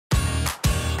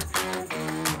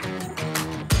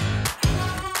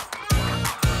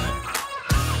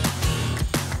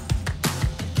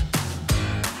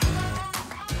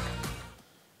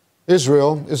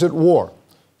Israel is at war.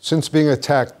 Since being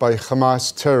attacked by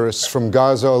Hamas terrorists from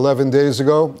Gaza 11 days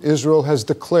ago, Israel has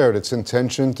declared its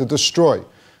intention to destroy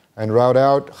and rout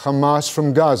out Hamas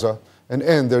from Gaza and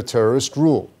end their terrorist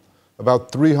rule.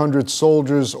 About 300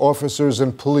 soldiers, officers,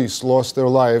 and police lost their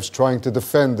lives trying to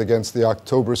defend against the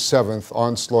October 7th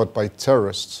onslaught by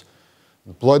terrorists,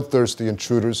 bloodthirsty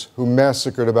intruders who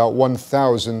massacred about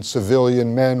 1,000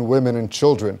 civilian men, women, and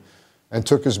children and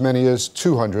took as many as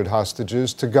 200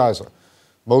 hostages to Gaza.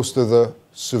 Most of the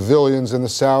civilians in the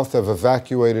south have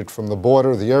evacuated from the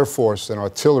border. The Air Force and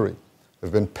artillery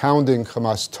have been pounding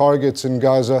Hamas targets in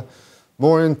Gaza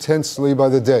more intensely by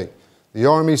the day. The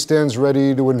army stands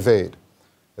ready to invade.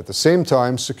 At the same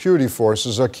time, security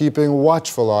forces are keeping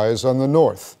watchful eyes on the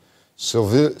north.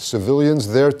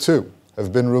 Civilians there, too,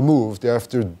 have been removed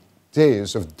after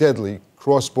days of deadly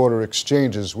cross-border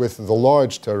exchanges with the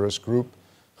large terrorist group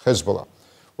Hezbollah.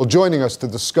 Well, joining us to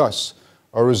discuss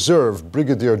our reserve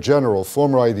Brigadier General,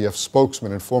 former IDF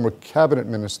spokesman and former cabinet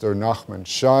minister Nachman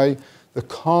Shai, the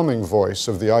calming voice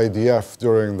of the IDF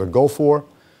during the Gulf War,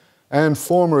 and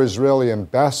former Israeli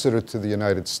ambassador to the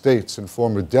United States and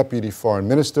former deputy foreign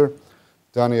minister,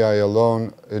 Dani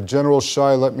Ayalon. General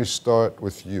Shai, let me start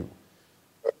with you.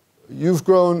 You've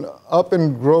grown up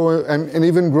and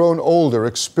even grown older,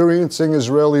 experiencing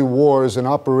Israeli wars and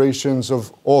operations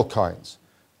of all kinds.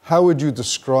 How would you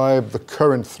describe the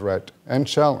current threat and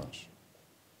challenge?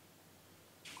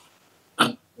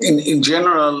 In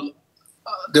general,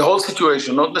 the whole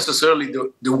situation, not necessarily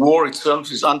the war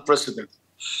itself, is unprecedented.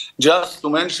 Just to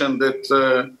mention that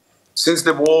since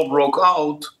the war broke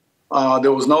out,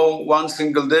 there was no one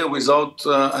single day without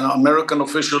an American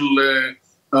official,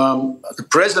 the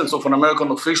presence of an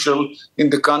American official in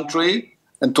the country,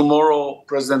 and tomorrow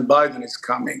President Biden is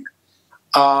coming.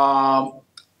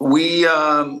 We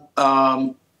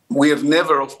have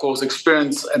never, of course,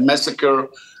 experienced a massacre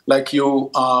like you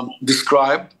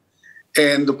described,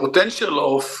 and the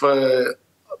potential of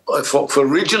for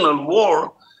regional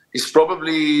war is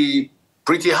probably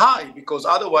pretty high, because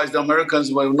otherwise the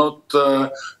Americans were not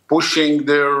pushing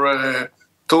their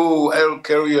two air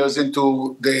carriers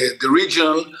into the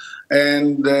region.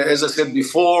 And as I said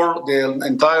before, the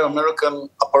entire American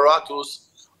apparatus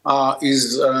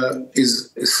is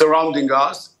surrounding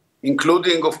us,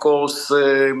 including, of course,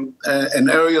 an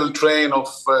aerial train of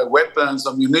weapons,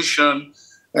 ammunition,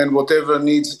 and whatever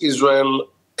needs Israel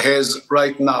has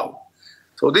right now.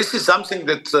 So this is something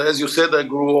that, as you said, I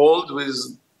grew old with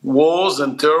wars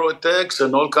and terror attacks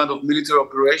and all kind of military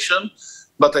operation,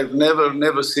 but I've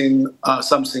never seen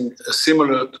something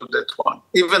similar to that one.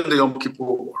 Even the Yom Kippur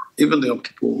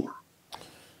War.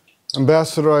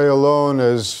 Ambassador Ayalon,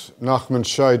 as Nachman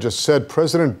Shai just said,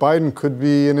 President Biden could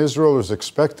be in Israel, as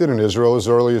expected in Israel, as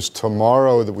early as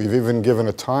tomorrow. That we've even given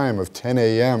a time of 10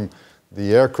 a.m.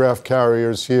 The aircraft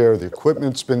carriers here, the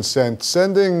equipment's been sent,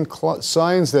 sending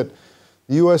signs that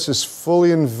the U.S. is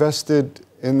fully invested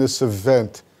in this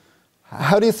event.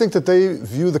 How do you think that they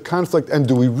view the conflict, and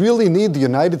do we really need the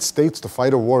United States to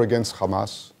fight a war against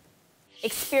Hamas?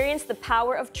 Experience the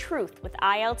power of truth with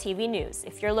ILTV News.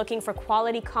 If you're looking for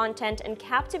quality content and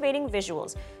captivating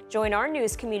visuals, join our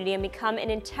news community and become an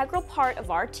integral part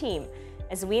of our team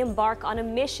as we embark on a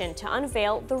mission to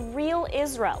unveil the real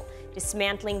Israel,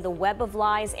 dismantling the web of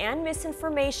lies and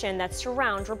misinformation that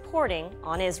surround reporting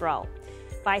on Israel.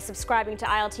 By subscribing to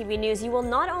ILTV News, you will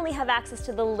not only have access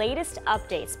to the latest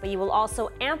updates, but you will also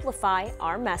amplify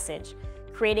our message,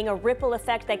 creating a ripple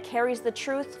effect that carries the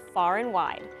truth far and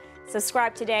wide.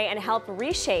 Subscribe today and help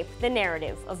reshape the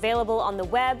narrative. Available on the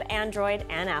web, Android,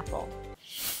 and Apple.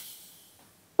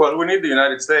 Well, we need the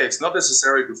United States, not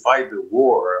necessarily to fight the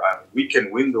war. We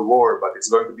can win the war, but it's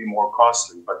going to be more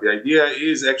costly. But the idea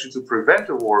is actually to prevent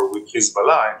a war with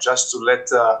Hezbollah, and just to let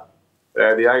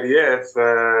the IDF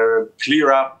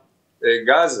clear up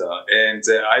Gaza. And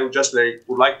I would just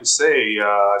would like to say,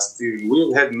 Steve,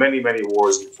 we've had many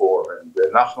wars before. And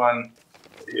Nachman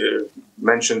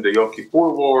mentioned the Yom Kippur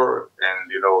War,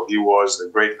 and he was a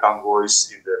great calm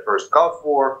voice in the first Gulf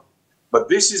War. But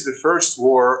this is the first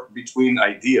war between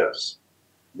ideas.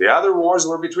 The other wars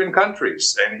were between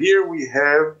countries. And here we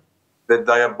have the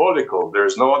diabolical,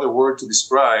 there's no other word to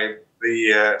describe,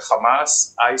 the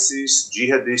Hamas, ISIS,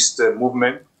 jihadist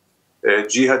movement,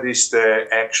 jihadist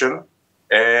action.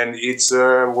 And it's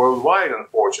worldwide,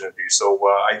 unfortunately. So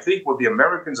I think what the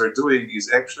Americans are doing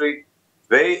is actually,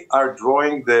 they are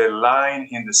drawing the line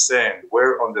in the sand,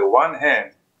 where on the one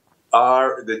hand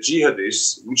are the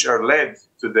jihadists, which are led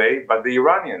today by the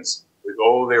Iranians, with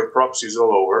all their proxies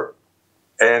all over.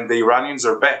 And the Iranians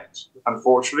are backed,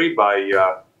 unfortunately, by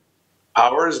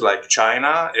powers like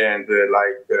China and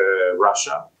like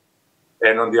Russia.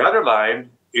 And on the other line,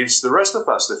 it's the rest of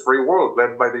us, the free world,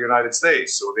 led by the United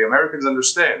States. So the Americans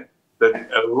understand that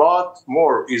a lot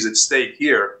more is at stake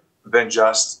here than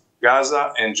just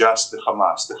Gaza and just the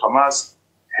Hamas. The Hamas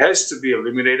has to be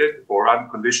eliminated for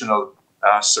unconditional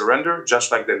surrender,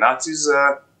 just like the Nazis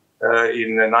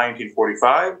in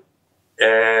 1945.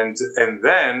 And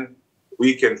then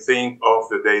we can think of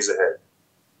the days ahead.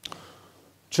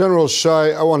 General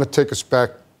Shai, I want to take us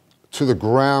back to the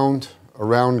ground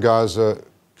around Gaza.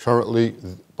 Currently,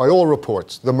 by all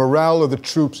reports, the morale of the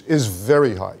troops is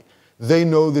very high. They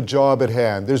know the job at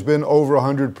hand. There's been over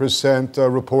 100%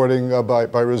 reporting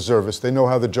by reservists. They know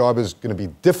how the job is going to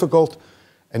be difficult,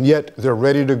 and yet they're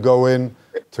ready to go in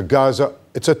to Gaza.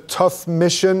 It's a tough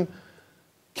mission.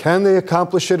 Can they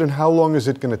accomplish it, and how long is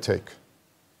it going to take?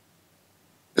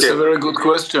 It's a very good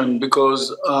question,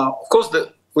 because of course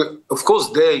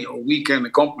they or we can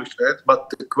accomplish that,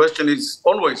 but the question is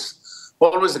always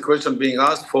the question being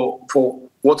asked for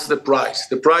what's the price?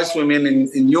 The price, we mean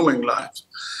in human lives.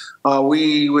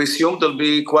 We assume there'll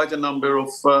be quite a number of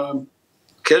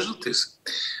casualties,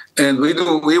 and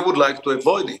we would like to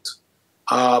avoid it.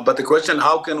 But the question,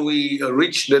 how can we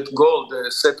reach that goal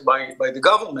set by the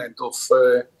government of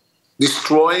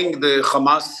destroying the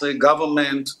Hamas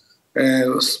government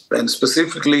and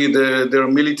specifically their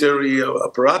military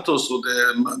apparatus or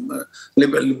the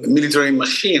military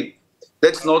machine?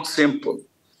 That's not simple.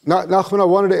 Nachman, I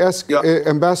wanted to ask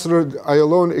Ambassador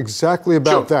Ayalon exactly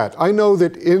about that. I know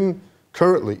that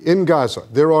currently in Gaza,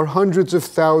 there are hundreds of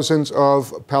thousands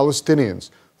of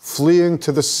Palestinians fleeing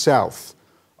to the south.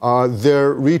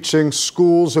 They're reaching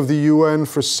schools of the UN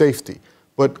for safety.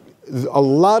 But a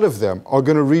lot of them are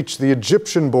going to reach the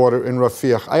Egyptian border in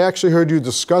Rafah. I actually heard you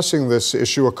discussing this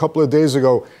issue a couple of days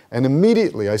ago, and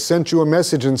immediately I sent you a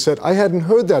message and said, I hadn't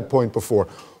heard that point before.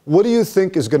 What do you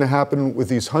think is going to happen with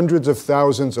these hundreds of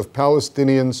thousands of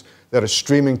Palestinians that are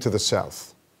streaming to the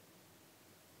south?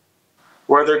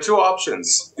 Well, there are two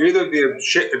options. Either the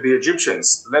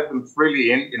Egyptians let them freely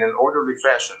in an orderly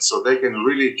fashion so they can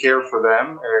really care for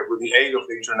them with the aid of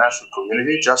the international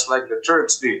community, just like the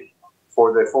Turks did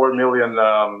for the 4 million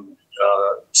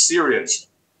Syrians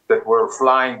that were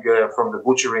flying from the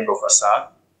butchering of Assad,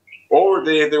 or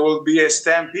there will be a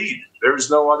stampede. There is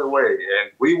no other way.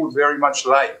 And we would very much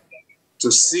like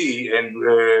to see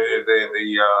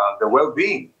the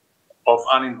well-being of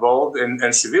uninvolved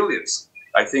and civilians.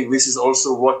 I think this is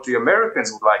also what the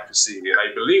Americans would like to see. And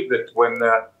I believe that when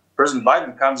President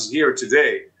Biden comes here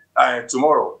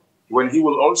tomorrow, when he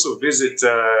will also visit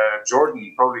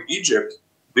Jordan, probably Egypt,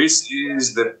 this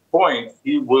is the point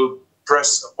he will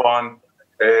press upon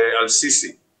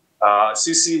al-Sisi.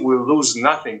 Sisi will lose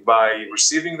nothing by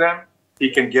receiving them. He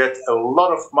can get a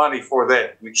lot of money for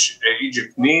that, which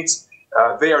Egypt needs.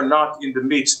 They are not in the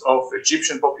midst of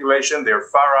Egyptian population. They're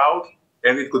far out,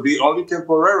 and it could be only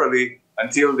temporarily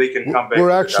until they can come back.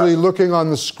 We're actually looking on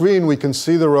the screen. We can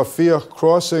see the Rafah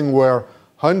crossing where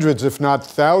hundreds, if not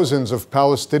thousands, of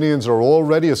Palestinians are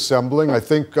already assembling. I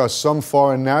think some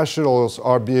foreign nationals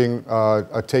are being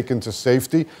taken to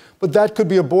safety. But that could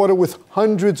be a border with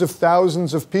hundreds of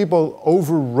thousands of people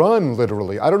overrun,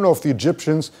 literally. I don't know if the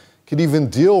Egyptians could even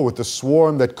deal with the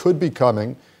swarm that could be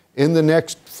coming in the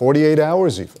next 48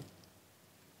 hours even.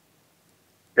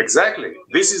 Exactly.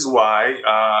 This is why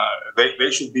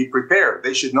they should be prepared.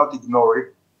 They should not ignore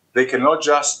it. They cannot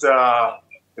just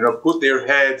put their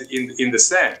head in the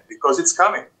sand, because it's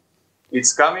coming.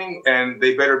 It's coming, and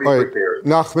they better be prepared.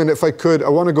 Nachman, if I could, I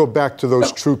want to go back to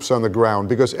those troops on the ground,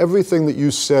 because everything that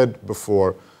you said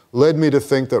before led me to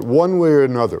think that one way or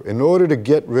another, in order to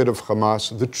get rid of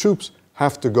Hamas, the troops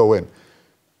have to go in.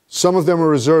 Some of them are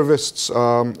reservists,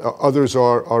 others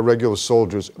are regular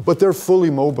soldiers, but they're fully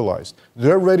mobilized.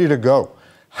 They're ready to go.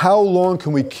 How long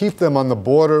can we keep them on the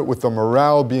border with the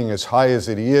morale being as high as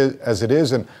it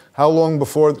is, and how long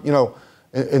before,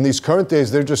 in these current days,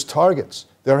 they're just targets.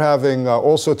 They're having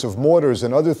all sorts of mortars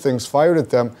and other things fired at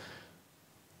them.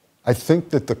 I think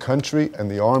that the country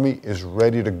and the army is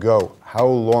ready to go. How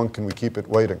long can we keep it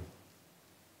waiting?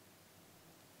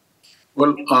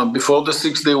 Well, before the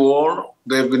Six-Day War,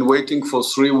 they've been waiting for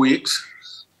 3 weeks.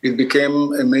 It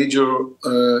became a major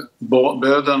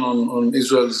burden on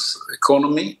Israel's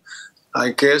economy.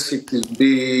 I guess it will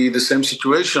be the same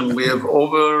situation. We have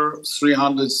over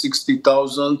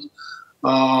 360,000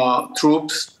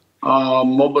 troops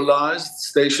mobilized,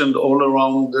 stationed all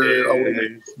around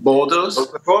our borders,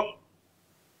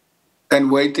 and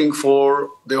waiting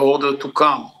for the order to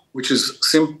come, which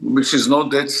is not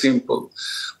that simple.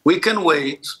 We can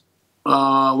wait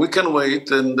We can wait,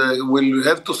 and we'll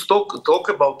have to talk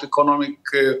about economic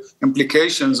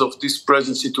implications of this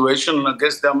present situation. And I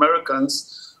guess the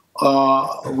Americans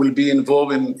will be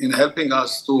involved in helping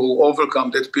us to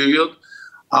overcome that period.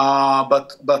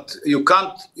 But you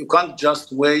can't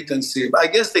just wait and see. I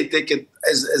guess they take it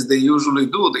as they usually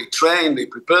do. They train, they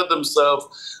prepare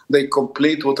themselves, they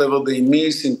complete whatever they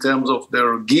miss in terms of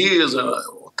their gears.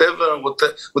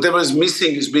 Whatever is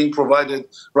missing is being provided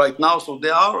right now, so they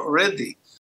are ready.